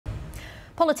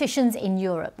Politicians in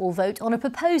Europe will vote on a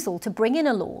proposal to bring in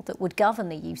a law that would govern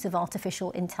the use of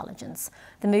artificial intelligence.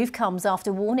 The move comes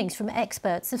after warnings from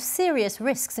experts of serious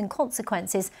risks and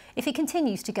consequences if it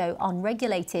continues to go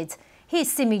unregulated. Here's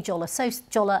Simi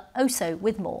Jola Oso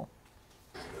with more.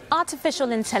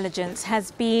 Artificial intelligence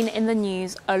has been in the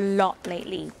news a lot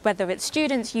lately, whether it's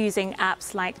students using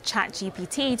apps like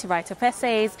ChatGPT to write up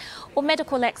essays, or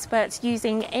medical experts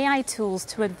using AI tools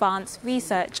to advance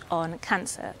research on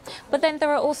cancer. But then there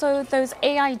are also those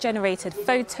AI-generated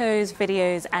photos,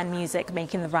 videos and music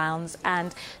making the rounds,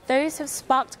 and those have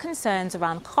sparked concerns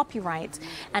around copyright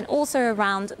and also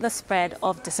around the spread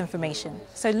of disinformation.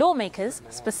 So lawmakers,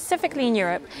 specifically in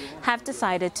Europe, have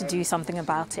decided to do something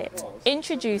about it,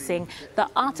 introducing the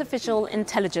Artificial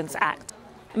Intelligence Act.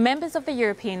 Members of the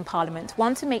European Parliament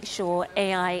want to make sure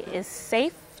AI is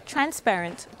safe,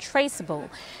 transparent, traceable,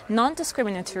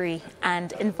 non-discriminatory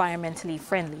and environmentally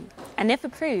friendly. And if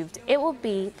approved, it will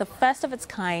be the first of its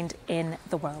kind in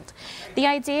the world. The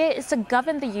idea is to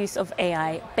govern the use of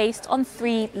AI based on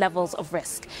 3 levels of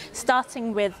risk,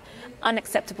 starting with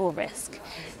unacceptable risk.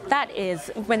 That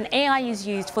is, when AI is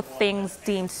used for things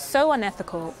deemed so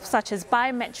unethical, such as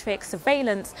biometric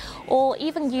surveillance, or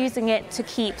even using it to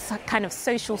keep kind of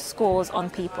social scores on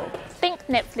people. Think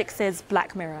Netflix's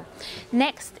Black Mirror.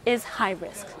 Next is high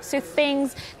risk, so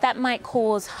things that might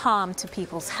cause harm to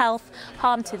people's health,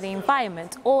 harm to the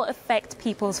environment, or affect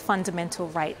people's fundamental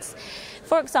rights.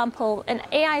 For example, an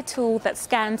AI tool that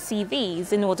scans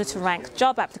CVs in order to rank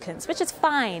job applicants, which is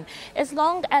fine, as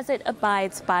long as it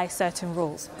abides by certain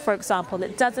rules. For example,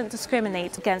 it doesn't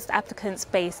discriminate against applicants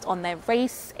based on their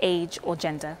race, age, or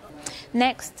gender.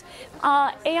 Next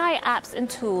are AI apps and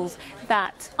tools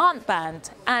that aren't banned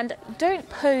and don't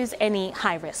pose any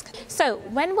high risk. So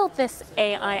when will this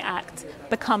AI Act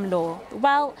become law?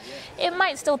 Well, it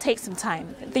might still take some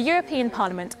time. The European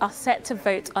Parliament are set to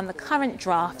vote on the current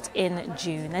draft in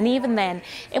June, and even then,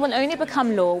 it will only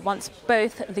become law once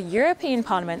both the European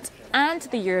Parliament and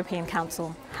the European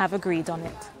Council have agreed on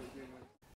it.